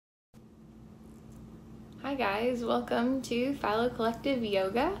Hi guys, welcome to Philo Collective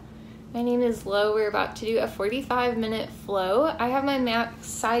Yoga. My name is Lo. We're about to do a 45-minute flow. I have my mat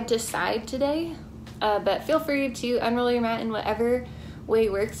side to side today, but feel free to unroll your mat in whatever way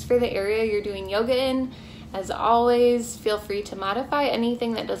works for the area you're doing yoga in. As always, feel free to modify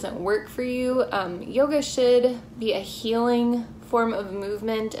anything that doesn't work for you. Yoga should be a healing form of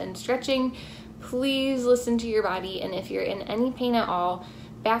movement and stretching. Please listen to your body, and if you're in any pain at all,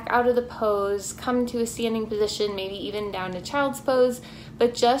 back out of the pose, come to a standing position, maybe even down to child's pose,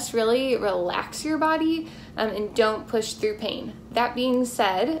 but just really relax your body and don't push through pain. That being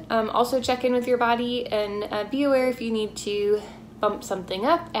said, also check in with your body and be aware if you need to bump something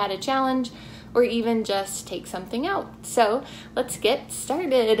up, add a challenge, or even just take something out. So let's get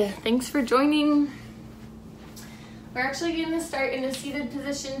started. Thanks for joining. We're actually going to start in a seated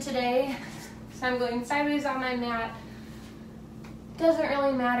position today. So I'm going sideways on my mat. Doesn't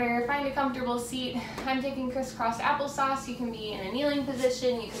really matter. Find a comfortable seat. I'm taking crisscross applesauce. You can be in a kneeling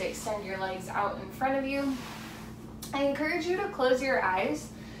position. You could extend your legs out in front of you. I encourage you to close your eyes.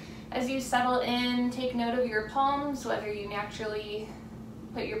 As you settle in, take note of your palms, whether you naturally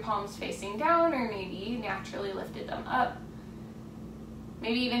put your palms facing down or maybe you naturally lifted them up.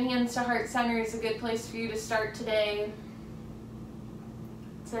 Maybe even hands to heart center is a good place for you to start today.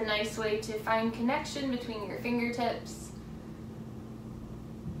 It's a nice way to find connection between your fingertips,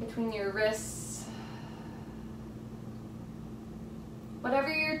 between your wrists. Whatever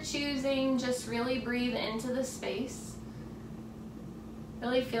you're choosing, just really breathe into the space.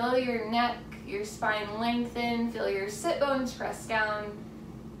 Really feel your neck, your spine lengthen, feel your sit bones press down.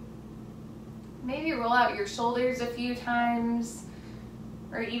 Maybe roll out your shoulders a few times,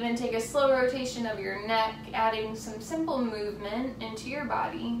 or even take a slow rotation of your neck, adding some simple movement into your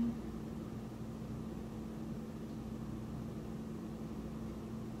body.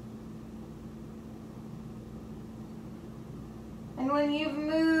 And when you've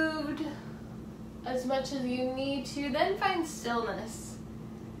moved as much as you need to, then find stillness.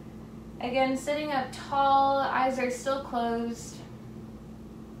 Again, sitting up tall, eyes are still closed.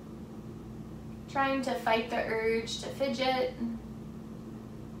 Trying to fight the urge to fidget.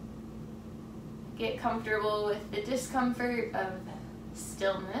 Get comfortable with the discomfort of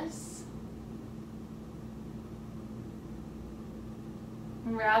stillness.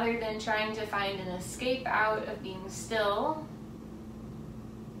 Rather than trying to find an escape out of being still,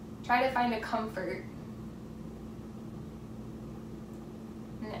 try to find a comfort,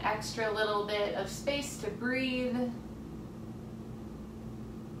 an extra little bit of space to breathe,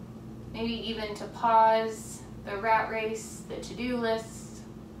 maybe even to pause the rat race, the to-do list.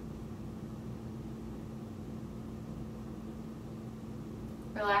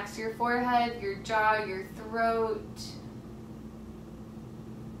 Relax your forehead, your jaw, your throat.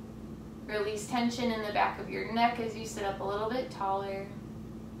 Release tension in the back of your neck as you sit up a little bit taller.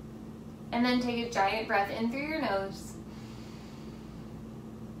 And then take a giant breath in through your nose.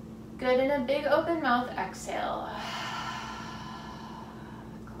 Good, and a big open mouth exhale.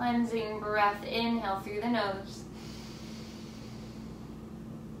 Cleansing breath, inhale through the nose.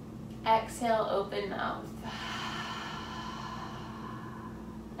 Exhale, open mouth.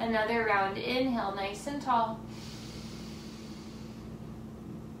 Another round, inhale, nice and tall.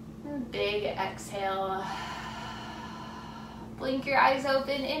 And big exhale. Blink your eyes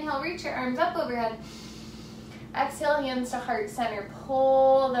open, inhale, reach your arms up overhead. Exhale, hands to heart center.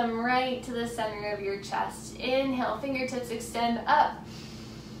 Pull them right to the center of your chest. Inhale, fingertips extend up.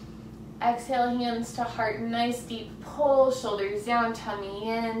 Exhale, hands to heart, nice deep pull, shoulders down, tummy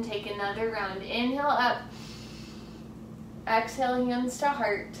in. Take another round, inhale up. Exhale, hands to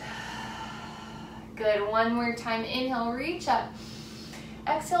heart. Good, one more time, inhale, reach up.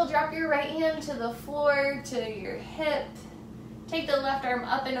 Exhale, drop your right hand to the floor, to your hip. Take the left arm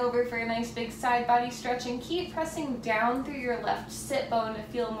up and over for a nice big side body stretch and keep pressing down through your left sit bone to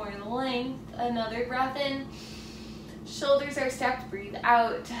feel more length. Another breath in. Shoulders are stacked, breathe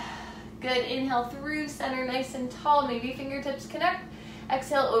out. Good, inhale through center, nice and tall. Maybe fingertips connect.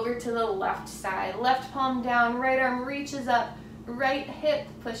 Exhale over to the left side. Left palm down, right arm reaches up. Right hip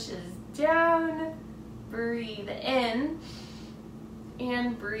pushes down. Breathe in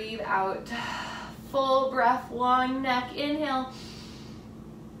and breathe out. Full breath, long neck, inhale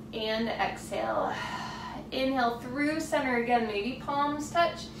and exhale. Inhale through center again, maybe palms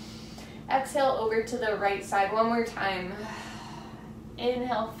touch. Exhale over to the right side, one more time.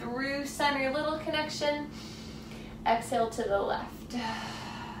 Inhale through center, little connection. Exhale to the left.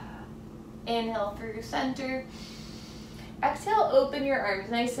 Inhale through center. Exhale, open your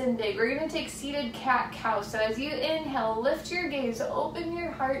arms nice and big. We're gonna take seated cat-cow. So as you inhale, lift your gaze, open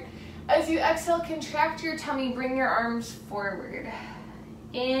your heart. As you exhale, contract your tummy, bring your arms forward.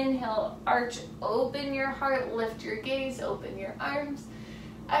 Inhale, arch, open your heart, lift your gaze, open your arms.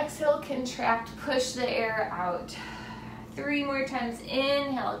 Exhale, contract, push the air out. 3 more times.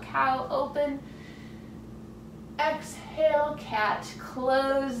 Inhale, cow, open. Exhale, cat,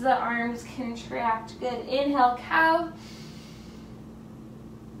 close the arms, contract. Good. Inhale, cow.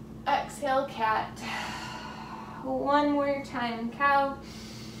 Exhale, cat. 1 more time, cow.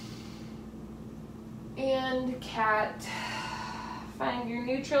 And cat. Find your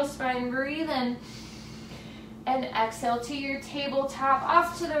neutral spine, breathe in. And exhale to your tabletop,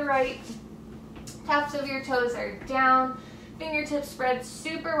 off to the right. Tops of your toes are down. Fingertips spread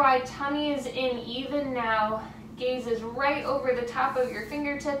super wide. Tummy is in even now. Gaze is right over the top of your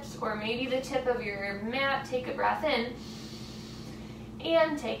fingertips or maybe the tip of your mat. Take a breath in.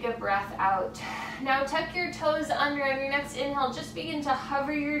 And take a breath out. Now tuck your toes under. On your next inhale, just begin to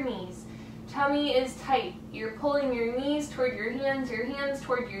hover your knees. Tummy is tight. You're pulling your knees toward your hands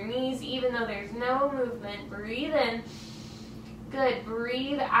toward your knees, even though there's no movement. Breathe in. Good.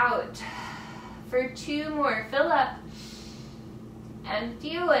 Breathe out. For 2 more. Fill up.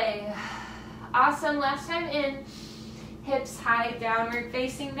 Empty away. Awesome. Last time in. Hips high, downward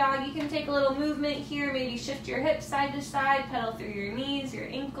facing dog. You can take a little movement here. Maybe shift your hips side to side. Pedal through your knees, your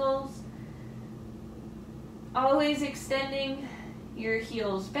ankles. Always extending your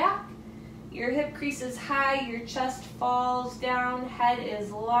heels back. Your hip crease is high, your chest falls down, head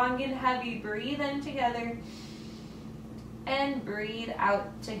is long and heavy. Breathe in together and breathe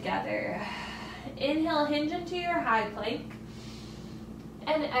out together. Inhale, hinge into your high plank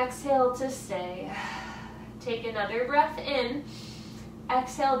and exhale to stay. Take another breath in.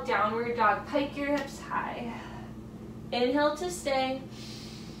 Exhale, downward dog. Pike your hips high. Inhale to stay.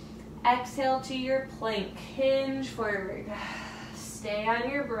 Exhale to your plank. Hinge forward. Stay on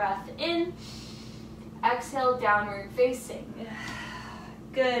your breath in. Exhale, downward facing.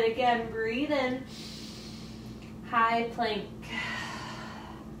 Good. Again, breathe in. High plank.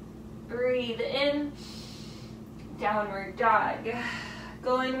 Breathe in. Downward dog.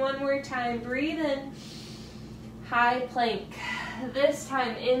 Going 1 more time. Breathe in. High plank. This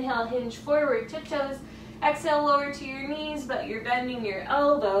time, inhale, hinge forward, tiptoes. Exhale, lower to your knees, but you're bending your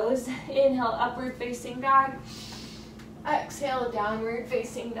elbows. Inhale, upward facing dog. Exhale, downward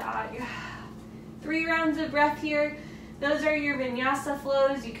facing dog. 3 rounds of breath here. Those are your vinyasa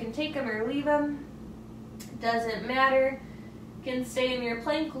flows. You can take them or leave them. Doesn't matter. You can stay in your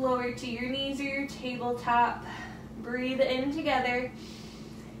plank, lower to your knees or your tabletop. Breathe in together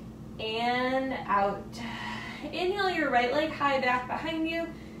and out. Inhale your right leg high back behind you.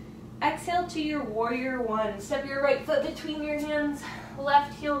 Exhale to your warrior 1. Step your right foot between your hands.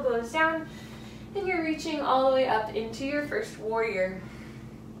 Left heel goes down. And you're reaching all the way up into your first warrior.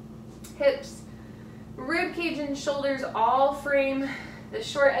 Hips, rib cage and shoulders all frame the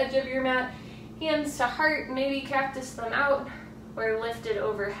short edge of your mat. Hands to heart, maybe cactus them out or lifted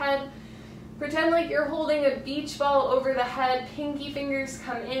overhead. Pretend like you're holding a beach ball over the head. Pinky fingers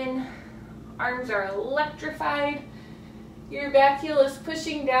come in. Arms are electrified. Your back heel is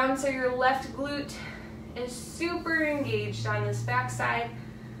pushing down so your left glute is super engaged on this back side.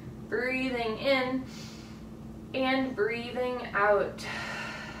 Breathing in and breathing out.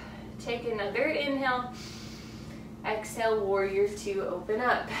 Take another inhale. Exhale, warrior 2, open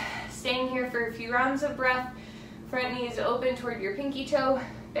up. Staying here for a few rounds of breath. Front knee is open toward your pinky toe.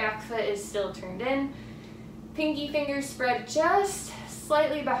 Back foot is still turned in. Pinky fingers spread just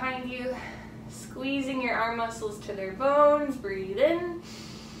slightly behind you. Squeezing your arm muscles to their bones. Breathe in.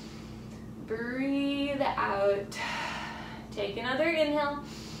 Breathe out. Take another inhale.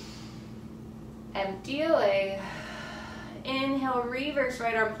 Empty away. Inhale, reverse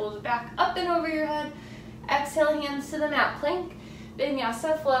right arm pulls back up and over your head. Exhale, hands to the mat. Plank,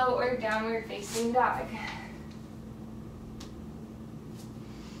 vinyasa flow, or downward facing dog.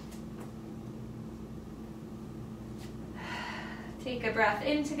 Take a breath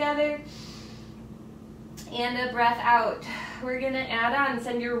in together and a breath out. We're gonna add on,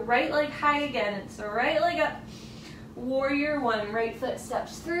 send your right leg high again. It's the right leg up. Warrior 1, right foot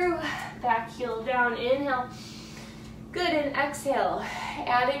steps through, back heel down, inhale. Good, and exhale.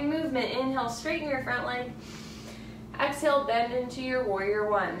 Adding movement, inhale, straighten your front leg. Exhale, bend into your warrior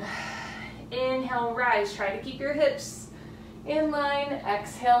 1. Inhale, rise, try to keep your hips in line.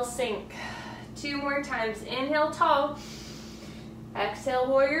 Exhale, sink. 2 more times, inhale, tall. Exhale,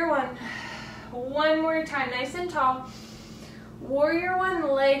 warrior 1. 1 more time, nice and tall. Warrior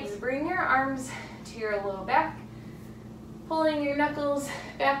 1, legs, bring your arms to your low back. Pulling your knuckles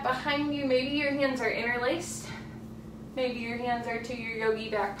back behind you. Maybe your hands are interlaced. Maybe your hands are to your yogi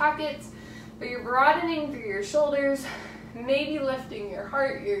back pockets, but you're broadening through your shoulders, maybe lifting your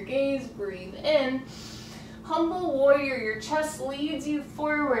heart, your gaze, breathe in. Humble warrior, your chest leads you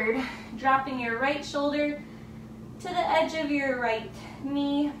forward, dropping your right shoulder to the edge of your right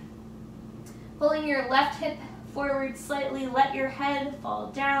knee. Pulling your left hip forward slightly, let your head fall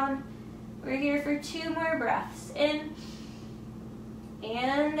down. We're here for 2 more breaths. In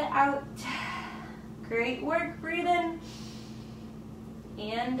and out. Great work, breathe in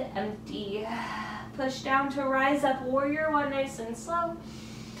and empty. Push down to rise up, warrior 1, nice and slow.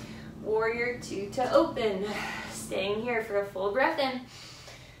 Warrior 2 to open. Staying here for a full breath in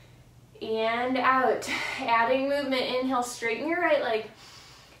and out. Adding movement, inhale, straighten your right leg.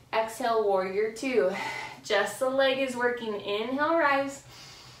 Exhale, warrior 2. Just the leg is working. Inhale, rise.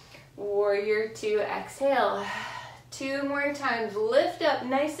 Warrior 2, exhale. 2 more times, lift up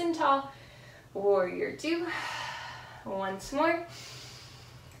nice and tall. Warrior 2. Once more.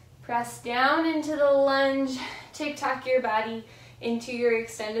 Press down into the lunge. Tick-tock your body into your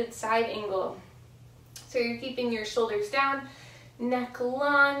extended side angle. So you're keeping your shoulders down, neck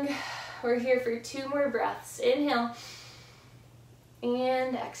long. We're here for 2 more breaths. Inhale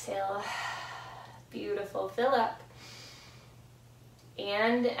and exhale. Beautiful, fill up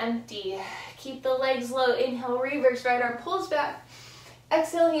and empty. Keep the legs low. Inhale, reverse, right arm pulls back.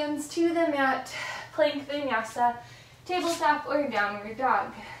 Exhale, hands to the mat. Plank vinyasa, tabletop or downward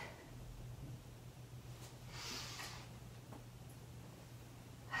dog.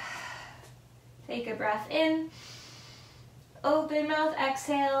 Take a breath in. Open mouth,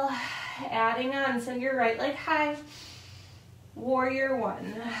 exhale. Adding on, send your right leg high. Warrior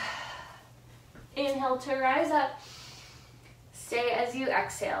 1. Inhale to rise up. Stay as you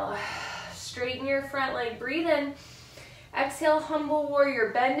exhale. Straighten your front leg, breathe in. Exhale, humble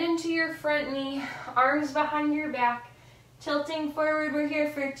warrior. Bend into your front knee, arms behind your back. Tilting forward, we're here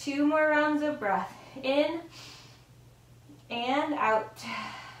for 2 more rounds of breath. In and out.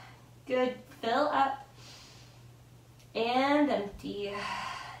 Good, fill up and empty.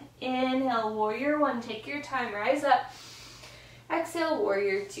 Inhale, warrior 1, take your time, rise up. Exhale,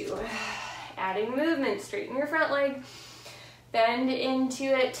 warrior 2. Adding movement, straighten your front leg. Bend into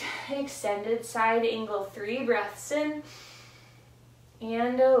it, extended side angle. 3 breaths in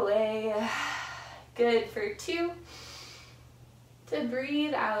and away. Good for 2. To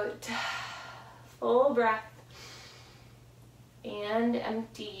breathe out. Full breath and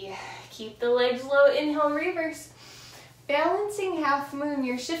empty. Keep the legs low. Inhale, reverse. Balancing half moon.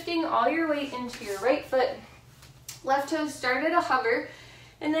 You're shifting all your weight into your right foot. Left toe start at a hover,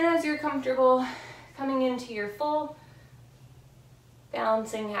 and then as you're comfortable, coming into your full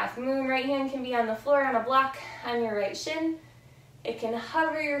balancing half moon. Right hand can be on the floor on a block on your right shin. It can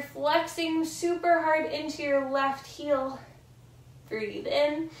hover. You're flexing super hard into your left heel. Breathe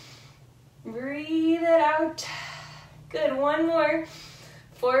in. Breathe it out. Good, 1 more.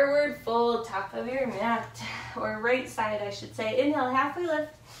 Forward fold, top of your mat, or right side I should say. Inhale, halfway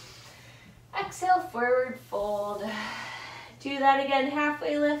lift. Exhale, forward fold. Do that again,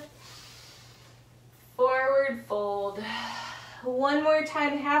 halfway lift. Forward fold. 1 more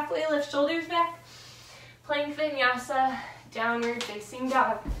time, halfway lift, shoulders back. Plank vinyasa, downward facing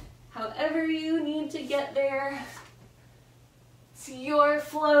dog. However you need to get there. It's your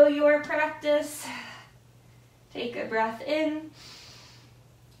flow, your practice. Take a breath in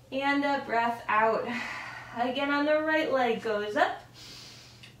and a breath out. Again on the right leg goes up.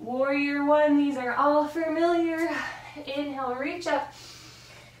 Warrior 1, these are all familiar. Inhale, reach up.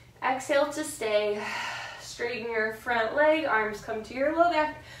 Exhale to stay. Straighten your front leg, arms come to your low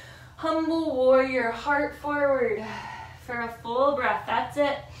back. Humble warrior, heart forward for a full breath. That's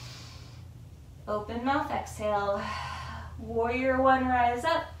it. Open mouth, exhale. Warrior 1, rise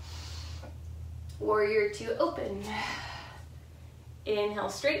up. Warrior 2, open. Inhale,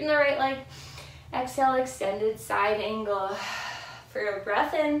 straighten the right leg. Exhale, extended side angle for a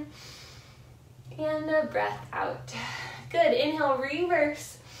breath in and a breath out. Good, inhale,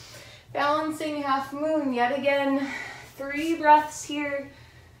 reverse. Balancing half moon yet again. 3 breaths here.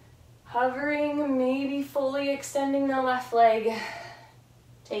 Hovering, maybe fully extending the left leg.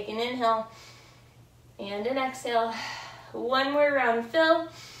 Take an inhale and an exhale. 1 more round, fill.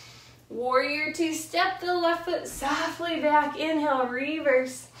 Warrior 2, step the left foot softly back. Inhale,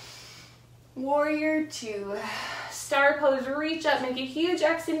 reverse. Warrior 2. Star pose, reach up, make a huge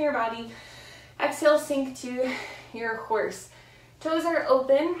X in your body. Exhale, sink to your horse. Toes are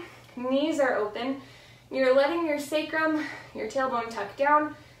open, knees are open. You're letting your sacrum, your tailbone tuck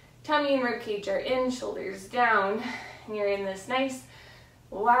down. Tummy and ribcage are in, shoulders down. And you're in this nice,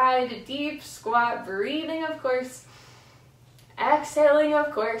 wide, deep squat, breathing, of course. Exhaling,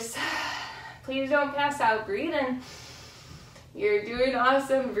 of course. Please don't pass out. Breathe in. You're doing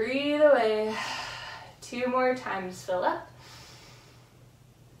awesome. Breathe away. 2 more times. Fill up.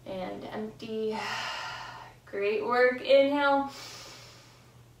 And empty. Great work. Inhale.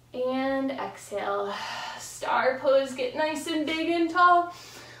 And exhale. Star pose. Get nice and big and tall.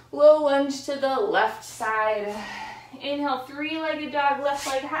 Low lunge to the left side. Inhale, 3-legged dog, left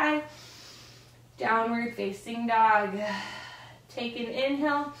leg high. Downward facing dog. Take an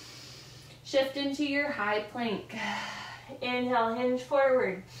inhale. Shift into your high plank. Inhale, hinge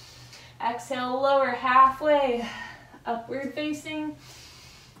forward. Exhale, lower halfway. Upward facing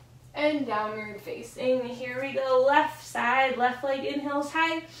and downward facing. Here we go. Left side, left leg inhales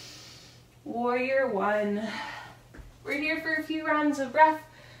high. Warrior 1. We're here for a few rounds of breath.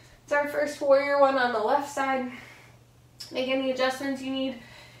 It's our first warrior 1 on the left side. Make any adjustments you need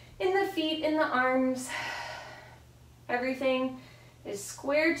in the feet, in the arms. Everything is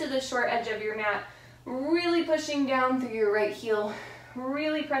square to the short edge of your mat. Really pushing down through your right heel.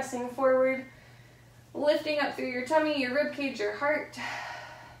 Really pressing forward. Lifting up through your tummy, your rib cage, your heart.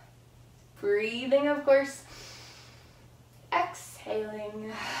 Breathing, of course.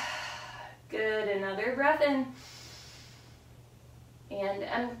 Exhaling. Good. Another breath in. And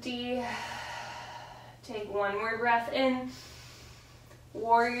empty. Take 1 more breath in.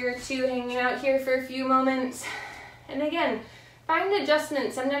 Warrior 2, hanging out here for a few moments. And again, find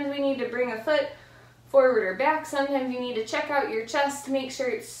adjustments. Sometimes we need to bring a foot forward or back. Sometimes you need to check out your chest to make sure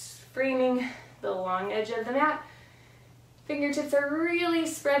it's framing the long edge of the mat. Fingertips are really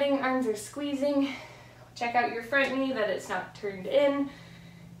spreading, arms are squeezing. Check out your front knee, that it's not turned in.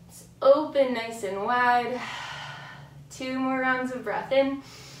 It's open nice and wide. 2 more rounds of breath in.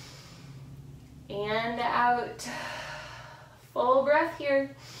 And out. Full breath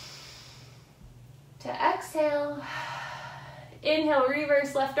here. To exhale. Inhale,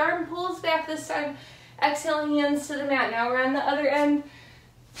 reverse left arm, pulls back this time. Exhale, hands to the mat. Now we're on the other end.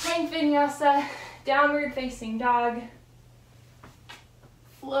 Plank vinyasa, downward facing dog.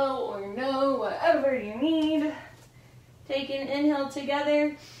 Flow or no, whatever you need. Take an inhale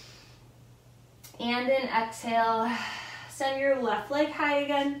together. And an exhale. Send your left leg high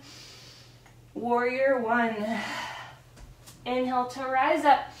again. Warrior 1. Inhale to rise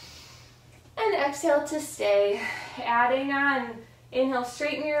up. And exhale to stay. Adding on. Inhale,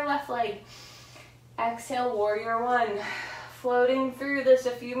 straighten your left leg. Exhale, warrior 1. Floating through this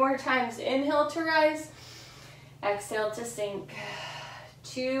a few more times. Inhale to rise. Exhale to sink.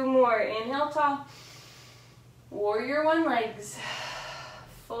 2 more. Inhale, tall. Warrior 1 legs.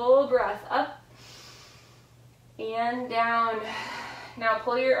 Full breath up and down. Now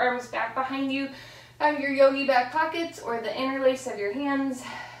pull your arms back behind you. Have your yogi back pockets or the interlace of your hands.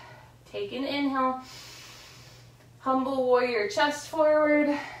 Take an inhale. Humble warrior, chest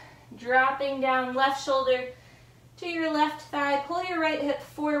forward. Dropping down, left shoulder to your left thigh. Pull your right hip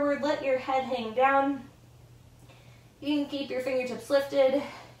forward. Let your head hang down. You can keep your fingertips lifted.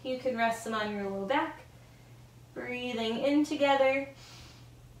 You can rest them on your low back. Breathing in together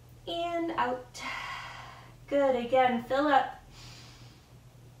and out. Good. Again, fill up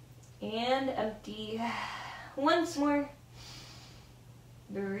and empty. Once more.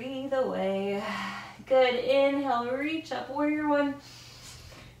 Breathe away. Good. Inhale, reach up, warrior 1.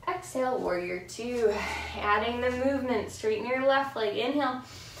 Exhale, warrior 2. Adding the movement, straighten your left leg. Inhale.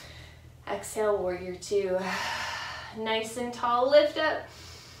 Exhale, warrior 2. Nice and tall, lift up.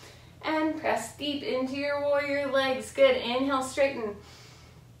 And press deep into your warrior legs. Good. Inhale, straighten.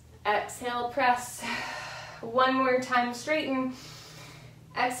 Exhale, press. 1 more time, straighten.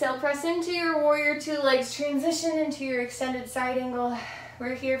 Exhale, press into your warrior 2 legs. Transition into your extended side angle.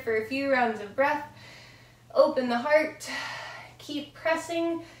 We're here for a few rounds of breath. Open the heart. Keep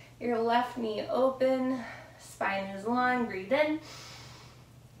pressing your left knee open. Spine is long. Breathe in.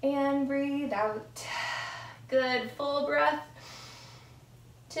 And breathe out. Good. Full breath.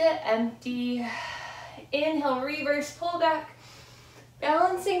 To empty. Inhale, reverse, pull back.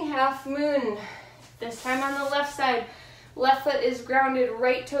 Balancing half moon. This time on the left side. Left foot is grounded.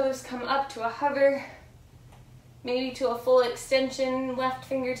 Right toes come up to a hover. Maybe to a full extension. Left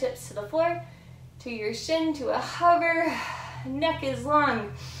fingertips to the floor. To your shin, to a hover. Neck is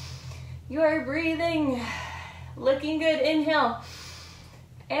long. You are breathing. Looking good. Inhale.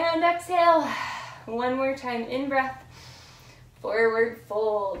 And exhale. 1 more time. In breath. Forward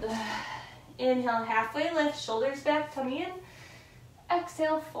fold. Inhale, halfway lift. Shoulders back, tummy in.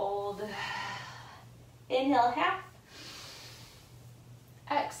 Exhale, fold. Inhale, half.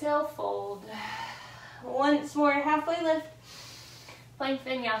 Exhale, fold. Once more, halfway lift. Plank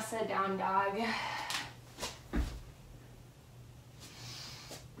vinyasa, down dog.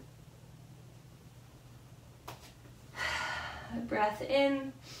 breath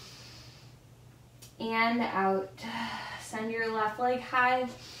in and out. Send your left leg high.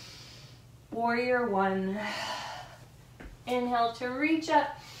 Warrior one. Inhale to reach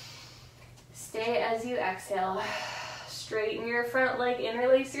up. Stay as you exhale. Straighten your front leg,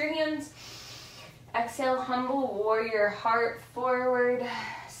 interlace your hands. Exhale, humble warrior, heart forward.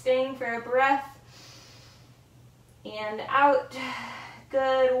 Staying for a breath. And out.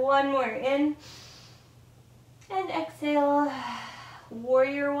 Good, one more, in. And exhale.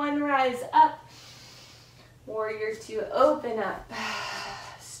 Warrior one, rise up. Warrior two, open up.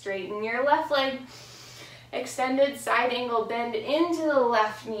 Straighten your left leg. Extended side angle, bend into the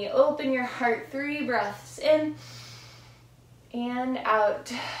left knee. Open your heart, 3 breaths in and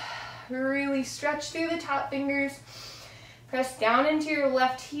out. Really stretch through the top fingers. Press down into your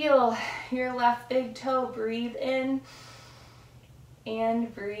left heel, your left big toe. Breathe in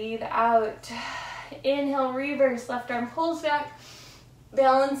and breathe out. Inhale, reverse, left arm pulls back.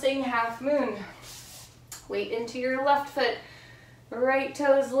 Balancing half moon. Weight into your left foot. Right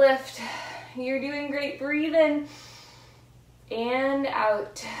toes lift. You're doing great. Breathe in and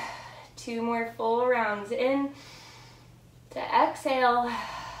out. 2 more full rounds. In to exhale.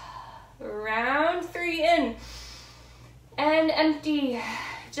 Round 3 in and empty.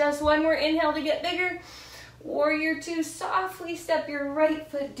 Just 1 more inhale to get bigger. Warrior two, softly step your right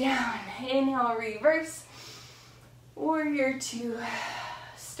foot down. Inhale, reverse. Warrior two,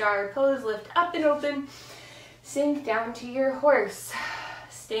 star pose, lift up and open. Sink down to your horse.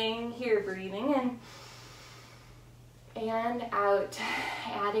 Staying here, breathing in and out.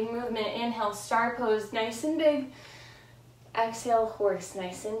 Adding movement. Inhale, star pose, nice and big. Exhale, horse,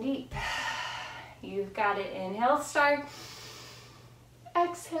 nice and deep. You've got it. Inhale, star.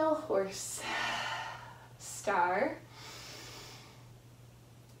 Exhale, horse. Star.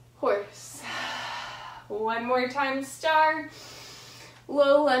 Horse. 1 more time, star.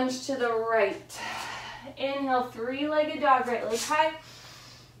 Low lunge to the right. Inhale, 3-legged dog, right leg high.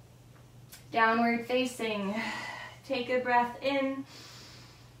 Downward facing. Take a breath in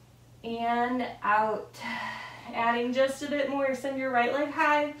and out. Adding just a bit more. Send your right leg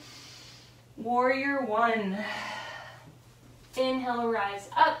high. Warrior one. Inhale, rise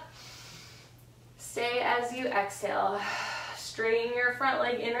up. Stay as you exhale. Straighten your front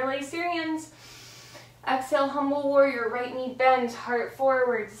leg, interlace your hands. Exhale, humble warrior, right knee bends, heart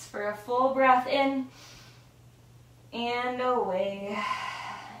forwards for a full breath in and away.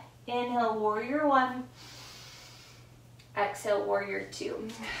 Inhale, warrior one. Exhale, warrior two.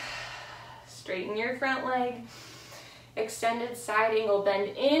 Straighten your front leg. Extended side angle, bend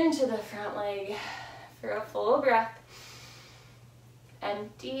into the front leg for a full breath.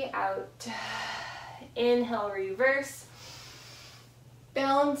 Empty out. Inhale, reverse.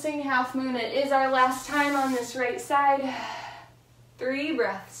 Balancing half moon. It is our last time on this right side. 3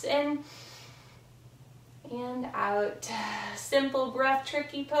 breaths in and out. Simple breath,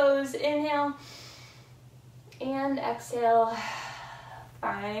 tricky pose. Inhale and exhale.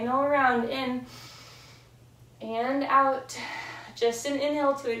 Final round, in and out. Just an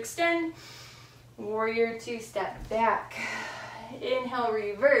inhale to extend. Warrior two, step back. Inhale,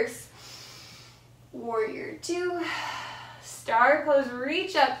 reverse. Warrior two. Star pose,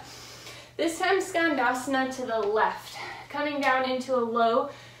 reach up. This time Skandasana to the left. Coming down into a low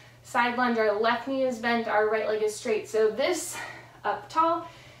side lunge. Our left knee is bent, our right leg is straight. So this up tall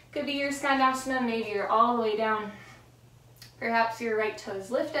could be your Skandasana. Maybe you're all the way down. Perhaps your right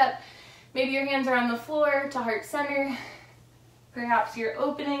toes lift up. Maybe your hands are on the floor to heart center. Perhaps you're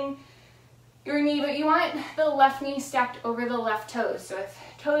opening your knee, but you want the left knee stacked over the left toes. So if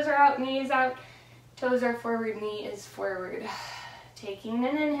toes are out, knee is out, toes are forward, knee is forward. Taking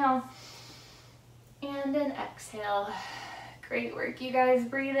an inhale and an exhale. Great work, you guys.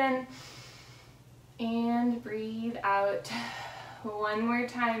 Breathe in and breathe out. 1 more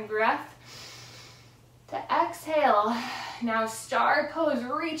time, breath. To exhale. Now star pose,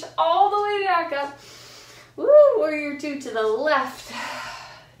 reach all the way back up. Woo, warrior two to the left.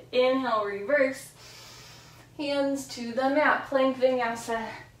 Inhale, reverse. Hands to the mat, plank vinyasa.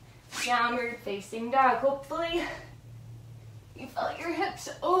 Downward facing dog. Hopefully you felt your hips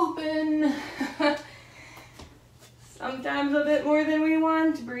open. Sometimes a bit more than we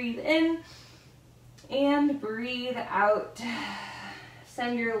want. Breathe in and breathe out.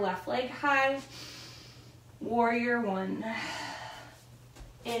 Send your left leg high. Warrior one.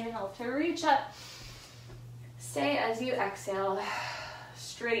 Inhale to reach up. Stay as you exhale.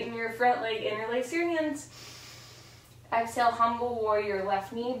 Straighten your front leg, interlace your hands. Exhale, humble warrior,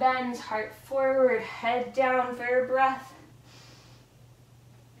 left knee bends, heart forward, head down for a breath.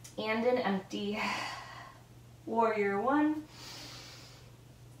 And an empty. Warrior one.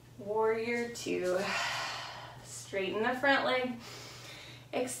 Warrior two. Straighten the front leg.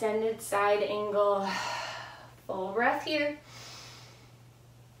 Extended side angle. Full breath here.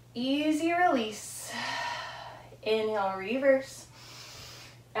 Easy release. Inhale, reverse.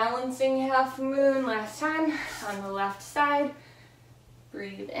 Balancing half moon last time on the left side.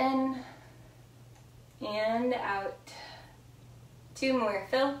 Breathe in and out. Two more,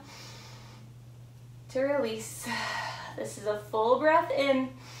 fill to release. This is a full breath in.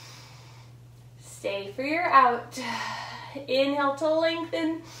 Stay for your out. Inhale to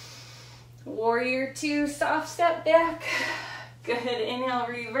lengthen. Warrior two, soft step back. Good, inhale,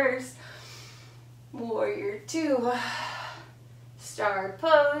 reverse. Warrior two. Star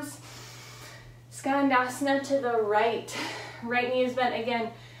pose. Skandasana to the right. Right knee is bent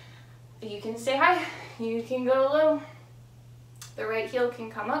again. You can stay high, you can go low. The right heel can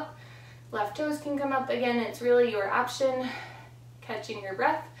come up, left toes can come up. Again, it's really your option. Catching your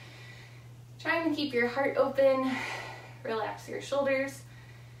breath. Trying to keep your heart open. Relax your shoulders,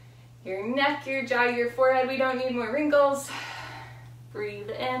 your neck, your jaw, your forehead. We don't need more wrinkles. Breathe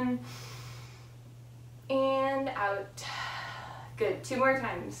in and out. Good, two more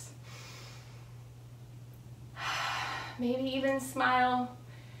times. Maybe even smile.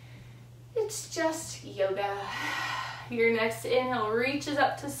 It's just yoga. Your next inhale reaches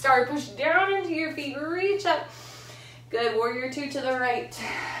up to star. Push down into your feet, reach up. Good, warrior two to the right.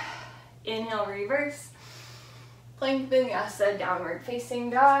 Inhale, reverse. Plank vinyasa, downward facing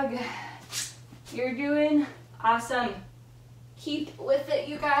dog. You're doing awesome. Keep with it,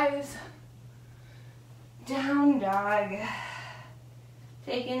 you guys. Down dog.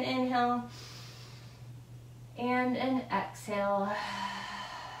 Take an inhale and an exhale.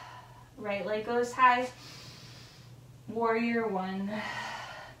 Right leg goes high. Warrior one.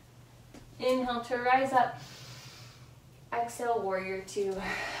 Inhale to rise up. Exhale, warrior two.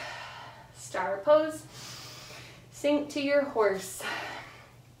 Star pose. Sink to your horse.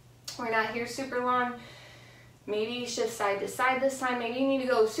 We're not here super long. Maybe you shift side to side this time. Maybe you need to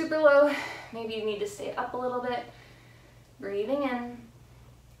go super low. Maybe you need to stay up a little bit. Breathing in.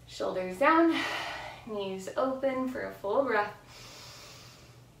 Shoulders down. Knees open for a full breath.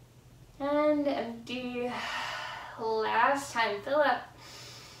 And empty. Last time, fill up.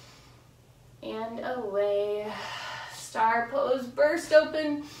 And away. Star pose, burst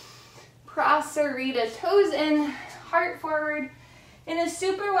open. Prasarita, toes in, heart forward, in a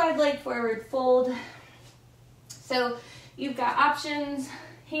super wide leg forward fold. So you've got options,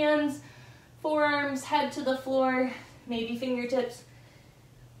 hands, forearms, head to the floor, maybe fingertips.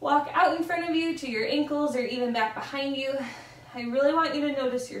 Walk out in front of you to your ankles or even back behind you. I really want you to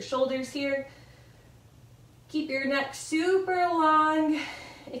notice your shoulders here. Keep your neck super long.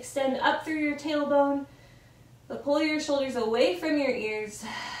 Extend up through your tailbone, but pull your shoulders away from your ears.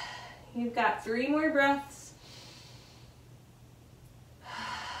 You've got 3 more breaths.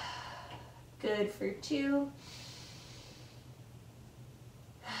 Good for 2.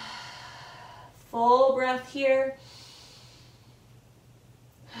 Full breath here.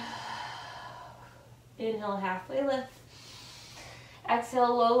 Inhale, halfway lift.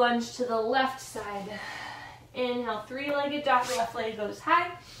 Exhale, low lunge to the left side. Inhale, 3-legged dog, left leg goes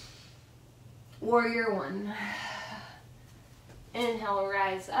high. Warrior one. Inhale,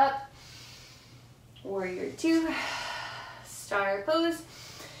 rise up. Warrior two. Star pose.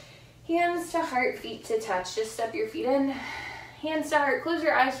 Hands to heart, feet to touch. Just step your feet in. Hands to heart, close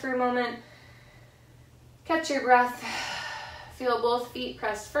your eyes for a moment. Catch your breath. Feel both feet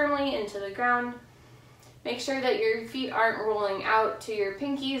pressed firmly into the ground. Make sure that your feet aren't rolling out to your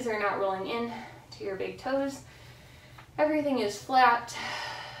pinkies or not rolling in to your big toes. Everything is flat.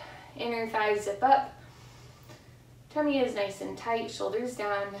 Inner thighs zip up. Tummy is nice and tight, shoulders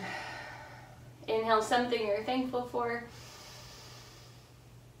down. Inhale something you're thankful for.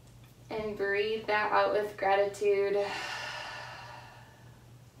 And breathe that out with gratitude.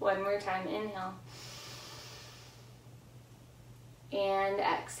 One more time, inhale. And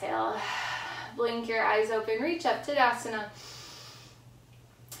exhale. Blink your eyes open, reach up, Tadasana.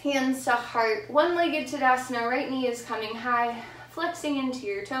 Hands to heart, 1-legged Tadasana, right knee is coming high, flexing into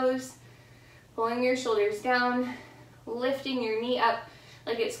your toes, pulling your shoulders down, lifting your knee up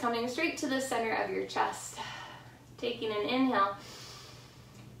like it's coming straight to the center of your chest. Taking an inhale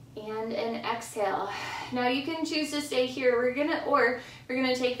and an exhale. Now you can choose to stay here. We're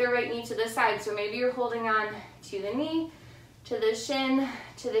gonna take the right knee to the side. So maybe you're holding on to the knee, to the shin,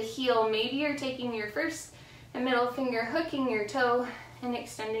 to the heel. Maybe you're taking your first and middle finger, hooking your toe and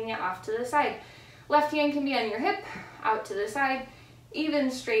extending it off to the side. Left hand can be on your hip, out to the side,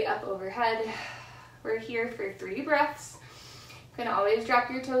 even straight up overhead. We're here for 3 breaths. You can always drop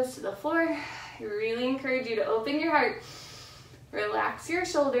your toes to the floor. I really encourage you to open your heart. Relax your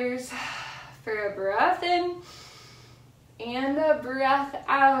shoulders for a breath in and a breath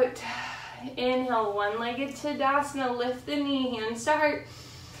out. Inhale, one-legged Tadasana, lift the knee, hands to heart.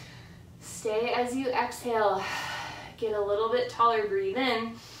 Stay as you exhale. Get a little bit taller, breathe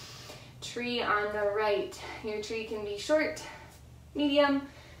in. Tree on the right. Your tree can be short, medium,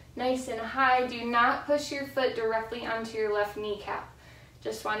 nice and high. Do not push your foot directly onto your left kneecap.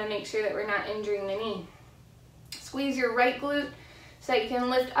 Just want to make sure that we're not injuring the knee. Squeeze your right glute so that you can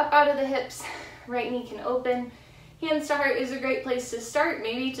lift up out of the hips. Right knee can open. Hands to heart is a great place to start,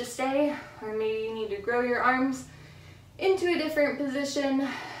 maybe to stay, or maybe you need to grow your arms into a different position.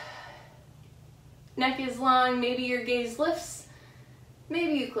 Neck is long, maybe your gaze lifts.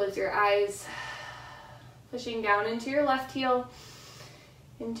 Maybe you close your eyes, pushing down into your left heel,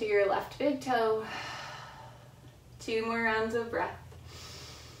 into your left big toe. 2 more rounds of breath.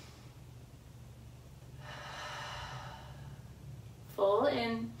 Full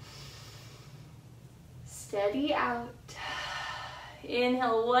in. Steady out.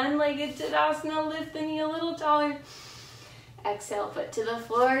 Inhale, one-legged Tadasana, lift the knee a little taller. Exhale, foot to the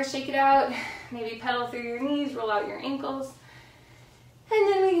floor, shake it out. Maybe pedal through your knees, roll out your ankles. And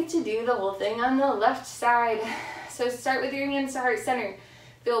then we get to do the whole thing on the left side. So start with your hands to heart center.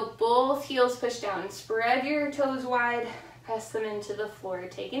 Feel both heels push down. Spread your toes wide, press them into the floor.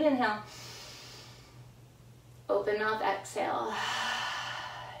 Take an inhale. Open mouth, exhale.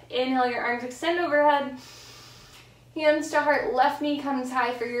 Inhale, your arms extend overhead. Hands to heart, left knee comes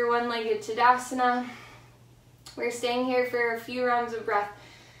high for your one-legged Tadasana. We're staying here for a few rounds of breath.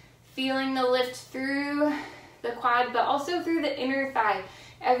 Feeling the lift through the quad, but also through the inner thigh.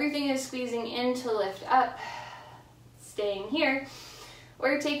 Everything is squeezing in to lift up. Staying here.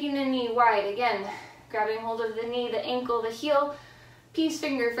 Or taking the knee wide. Again, grabbing hold of the knee, the ankle, the heel. Peace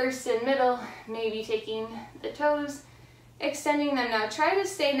finger first and middle. Maybe taking the toes, extending them. Now try to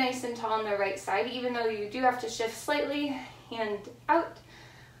stay nice and tall on the right side, even though you do have to shift slightly. Hand out,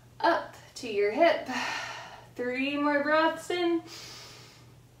 up to your hip. 3 more breaths in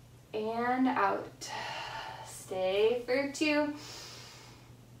and out. Stay for 2.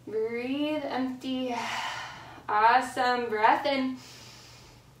 Breathe, empty. Awesome. Breath in.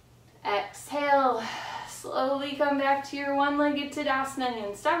 Exhale. Slowly come back to your one-legged Tadasana,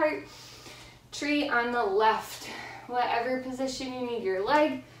 hands to heart. Tree on the left. Whatever position you need your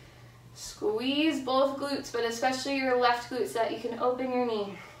leg. Squeeze both glutes, but especially your left glute so that you can open your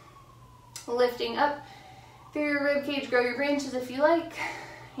knee. Lifting up through your rib cage, grow your branches if you like.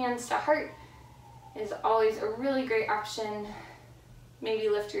 Hands to heart is always a really great option. Maybe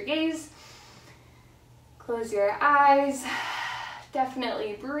lift your gaze. Close your eyes.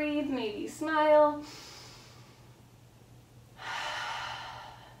 Definitely breathe, maybe smile.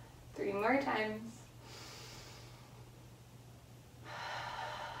 3 more times.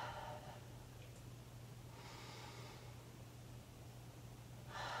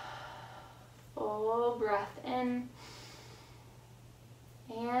 Full breath in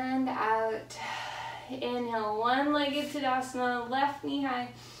and out. Inhale, one-legged Tadasana, left knee high.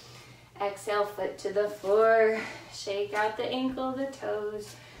 Exhale, foot to the floor. Shake out the ankle, the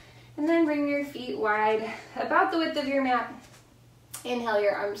toes, and then bring your feet wide, about the width of your mat. Inhale,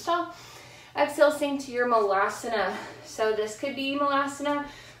 your arms tall. Exhale, sink to your Malasana. So this could be Malasana,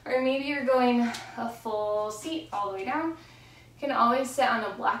 or maybe you're going a full seat all the way down. You can always sit on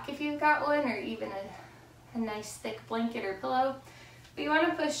a block if you've got one, or even a nice thick blanket or pillow. But you want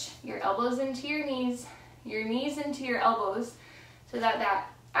to push your elbows into your knees into your elbows, so that that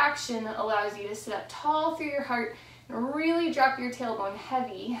action allows you to sit up tall through your heart and really drop your tailbone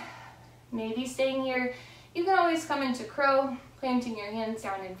heavy. Maybe staying here. You can always come into crow, planting your hands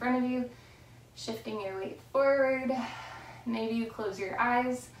down in front of you, shifting your weight forward. Maybe you close your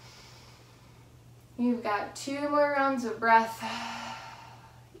eyes. You've got 2 more rounds of breath.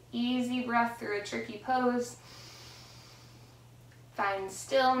 Easy breath through a tricky pose. Find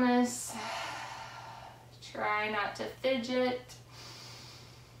stillness. Try not to fidget.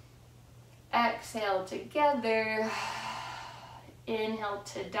 Exhale together. Inhale,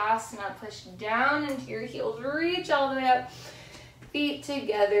 Tadasana. Push down into your heels. Reach all the way up. Feet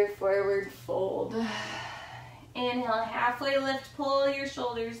together, forward fold. Inhale, halfway lift. Pull your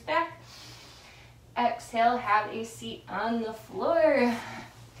shoulders back. Exhale, have a seat on the floor.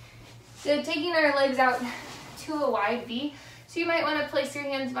 So taking our legs out to a wide V. So you might want to place your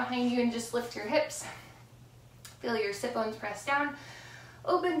hands behind you and just lift your hips. Feel your sit bones press down.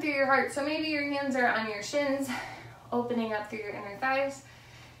 Open through your heart. So maybe your hands are on your shins, opening up through your inner thighs.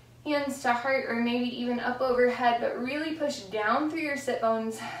 hands to heart or maybe even up overhead, but really push down through your sit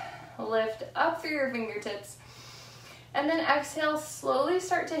bones, lift up through your fingertips, and then exhale, slowly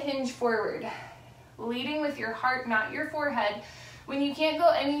start to hinge forward, leading with your heart, not your forehead. When you can't go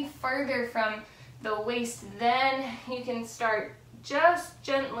any further from the waist, then you can start just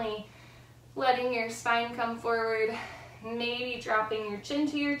gently letting your spine come forward, maybe dropping your chin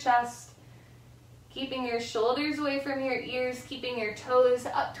to your chest, keeping your shoulders away from your ears, keeping your toes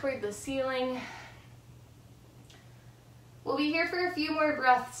up toward the ceiling. We'll be here for a few more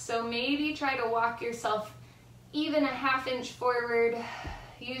breaths, so maybe try to walk yourself even a ½ inch forward,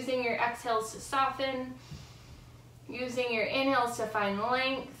 using your exhales to soften, using your inhales to find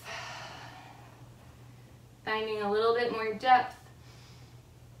length, finding a little bit more depth.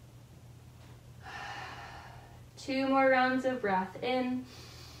 2 more rounds of breath in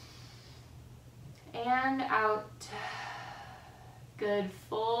and out. Good,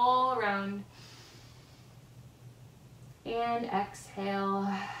 full round. And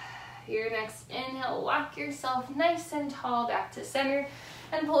exhale. Your next inhale, walk yourself nice and tall back to center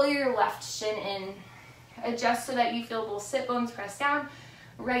and pull your left shin in. Adjust so that you feel both sit bones press down,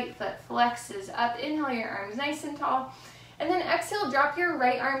 right foot flexes up. Inhale your arms nice and tall. And then exhale, drop your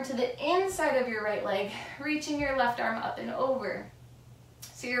right arm to the inside of your right leg, reaching your left arm up and over.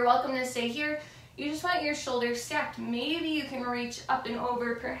 So you're welcome to stay here. You just want your shoulders stacked. Maybe you can reach up and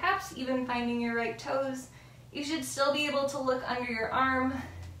over, perhaps even finding your right toes. You should still be able to look under your arm.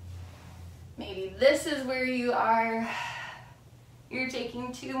 Maybe this is where you are. You're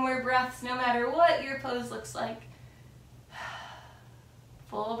taking 2 more breaths no matter what your pose looks like.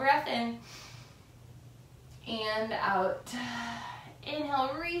 Full breath in and out.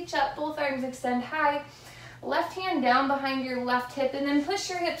 Inhale, reach up, both arms extend high. Left hand down behind your left hip and then push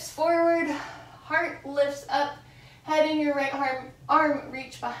your hips forward. Heart lifts up, head in your right arm,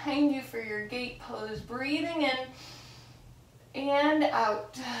 reach behind you for your gate pose. Breathing in and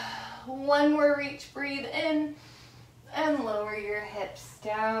out. 1 more reach, breathe in and lower your hips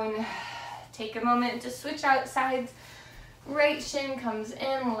down. Take a moment to switch out sides. Right shin comes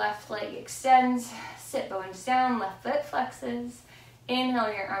in, left leg extends, sit bones down, left foot flexes.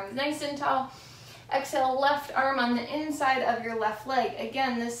 Inhale your arms nice and tall. Exhale, left arm on the inside of your left leg.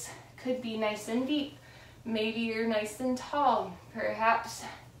 Again, this could be nice and deep. Maybe you're nice and tall. Perhaps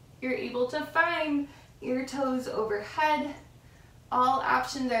you're able to find your toes overhead. All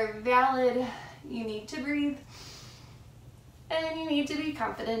options are valid. You need to breathe. And you need to be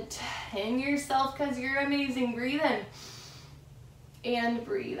confident in yourself because you're amazing. Breathe in and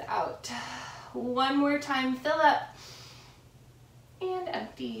breathe out. 1 more time, fill up and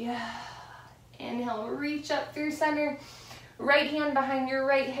empty. Inhale, reach up through center. Right hand behind your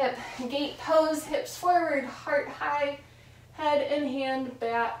right hip. Gate pose, hips forward, heart high, head and hand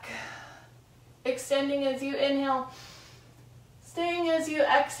back. Extending as you inhale, staying as you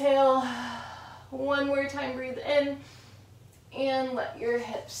exhale. 1 more time, breathe in and let your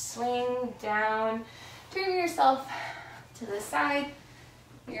hips swing down. Turn yourself to the side.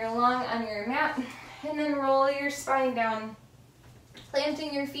 You're long on your mat and then roll your spine down.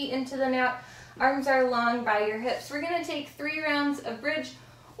 Planting your feet into the mat. Arms are long by your hips. We're going to take 3 rounds of bridge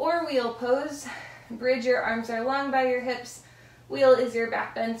or wheel pose. Bridge, your arms are long by your hips. Wheel is your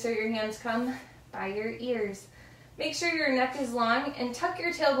back bend so your hands come by your ears. Make sure your neck is long and tuck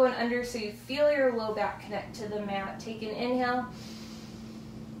your tailbone under so you feel your low back connect to the mat. Take an inhale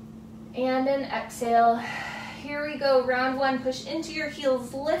and an exhale. Here we go. Round 1, push into your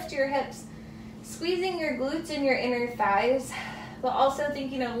heels, lift your hips, squeezing your glutes and your inner thighs, but also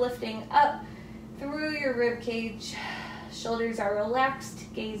thinking of lifting up through your rib cage. Shoulders are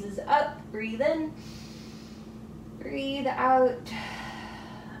relaxed, gaze is up. Breathe in, breathe out.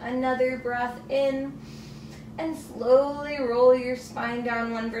 Another breath in, and slowly roll your spine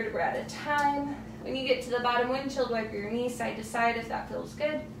down 1 vertebra at a time. When you get to the bottom, windshield wipe your knees side to side if that feels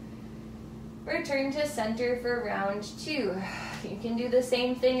good. Return to center for round 2. You can do the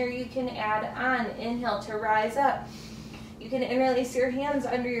same thing or you can add on. Inhale to rise up. You can interlace your hands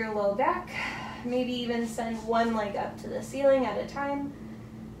under your low back. Maybe even send 1 leg up to the ceiling at a time.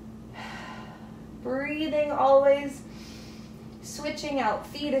 Breathing always. Switching out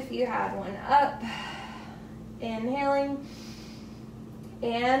feet if you had one up. Inhaling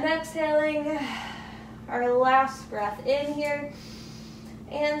and exhaling. Our last breath in here.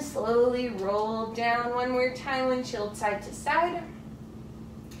 And slowly roll down 1 more time, windshield side to side.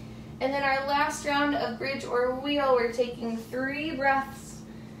 And then our last round of bridge or wheel, we're taking 3 breaths.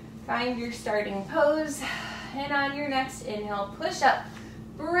 Find your starting pose. And on your next inhale, push up,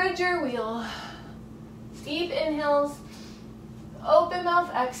 bridge or wheel. Deep inhales, open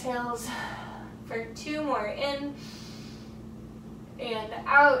mouth exhales for 2 more. In and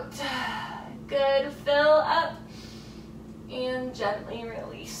out. Good. Fill up and gently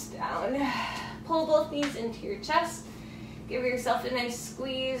release down. Pull both knees into your chest. Give yourself a nice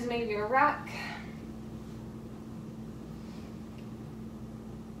squeeze, maybe a rock.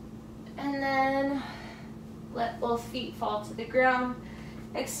 And then let both feet fall to the ground.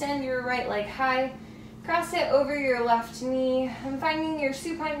 Extend your right leg high. Cross it over your left knee. I'm finding your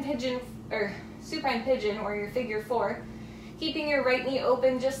supine pigeon or your figure 4. Keeping your right knee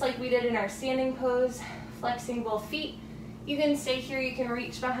open just like we did in our standing pose. Flexing both feet. You can stay here. You can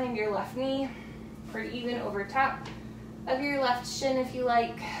reach behind your left knee or even over top of your left shin if you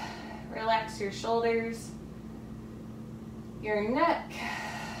like. Relax your shoulders, your neck.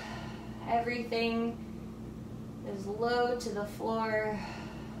 Everything is low to the floor.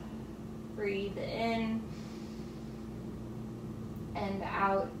 Breathe in and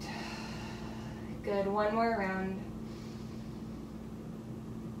out. Good. One more round.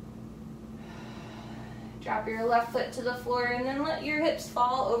 Drop your left foot to the floor and then let your hips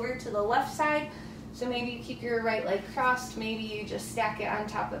fall over to the left side. So maybe you keep your right leg crossed, maybe you just stack it on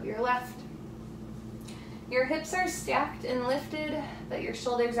top of your left. Your hips are stacked and lifted, but your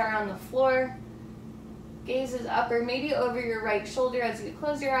shoulders are on the floor. Gaze is up or maybe over your right shoulder as you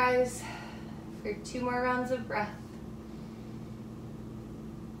close your eyes for 2 more rounds of breath.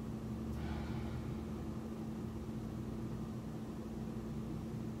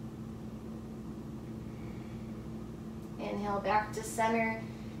 Inhale back to center.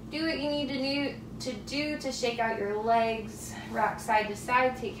 Do what you need to do to shake out your legs. Rock side to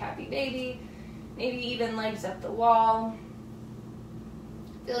side, take happy baby. Maybe even legs at the wall.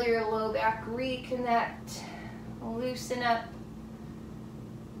 Feel your low back reconnect. Loosen up.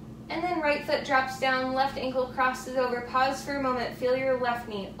 And then right foot drops down, left ankle crosses over. Pause for a moment. Feel your left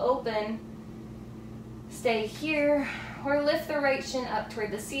knee open. Stay here. Or lift the right shin up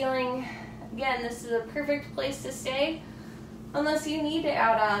toward the ceiling. Again, this is a perfect place to stay. Unless you need to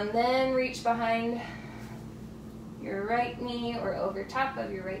add on, then reach behind your right knee or over top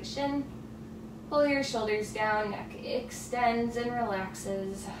of your right shin. Pull your shoulders down, neck extends and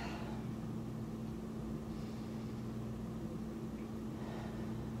relaxes.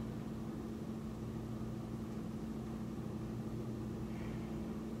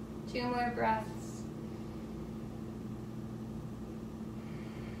 Two more breaths.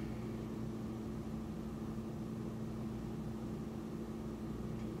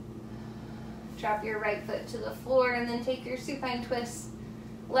 Drop your right foot to the floor and then take your supine twist.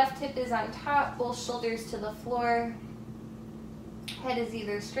 Left hip is on top, both shoulders to the floor. Head is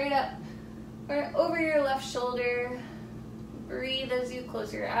either straight up or over your left shoulder. Breathe as you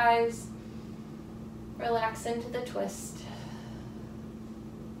close your eyes. Relax into the twist.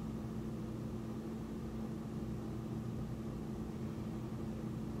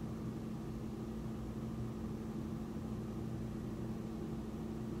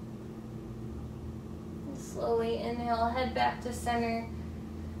 Slowly inhale, head back to center,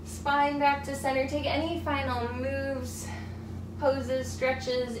 spine back to center. Take any final moves, poses,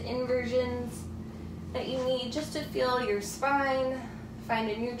 stretches, inversions that you need just to feel your spine, find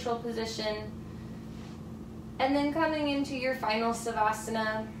a neutral position. And then coming into your final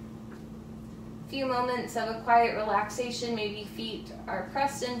savasana, a few moments of a quiet relaxation. Maybe feet are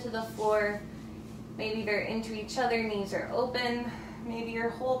pressed into the floor, maybe they're into each other, knees are open, maybe your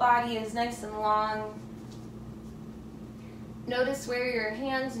whole body is nice and long. Notice where your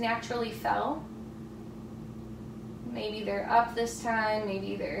hands naturally fell. Maybe they're up this time,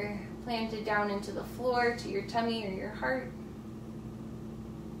 maybe they're planted down into the floor to your tummy or your heart.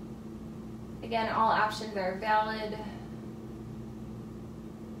 Again, all options are valid.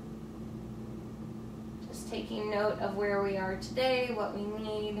 Just taking note of where we are today, what we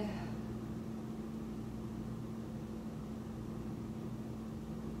need.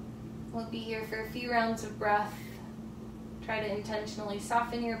 We'll be here for a few rounds of breath. Try to intentionally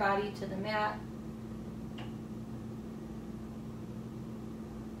soften your body to the mat.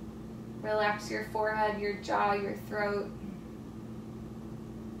 Relax your forehead, your jaw, your throat.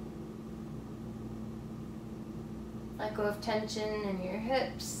 Let go of tension in your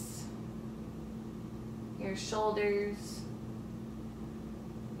hips, your shoulders,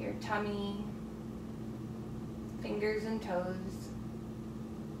 your tummy, fingers and toes.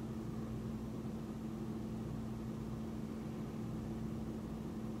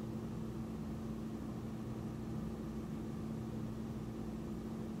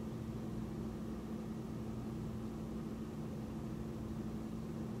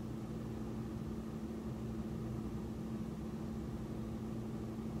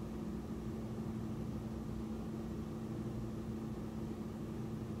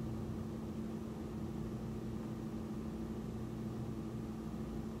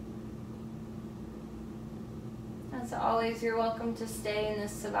 As always, you're welcome to stay in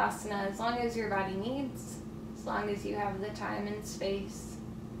this Savasana as long as your body needs, as long as you have the time and space.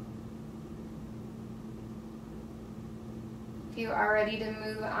 If you are ready to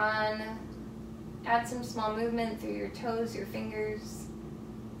move on, add some small movement through your toes, your fingers,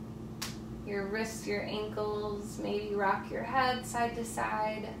 your wrists, your ankles. Maybe rock your head side to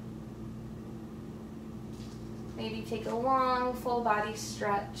side. Maybe take a long, full body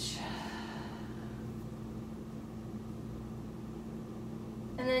stretch.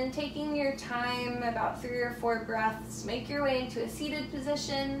 And then taking your time, about 3 or 4 breaths, make your way into a seated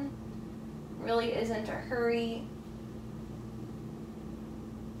position. Really isn't a hurry.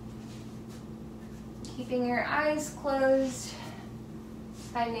 Keeping your eyes closed,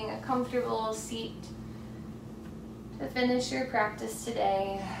 finding a comfortable seat to finish your practice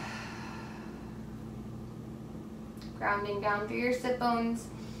today. Grounding down through your sit bones.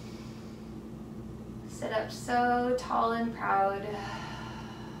 Sit up so tall and proud.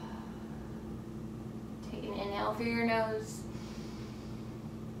 Take an inhale through your nose.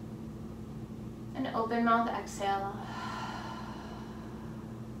 An open mouth exhale.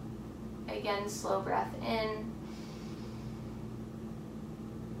 Again, slow breath in.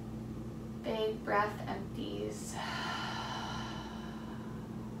 Big breath empties.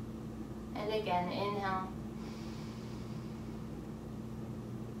 And again, inhale.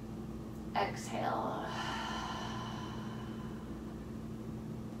 Exhale.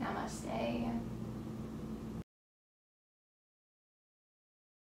 Namaste.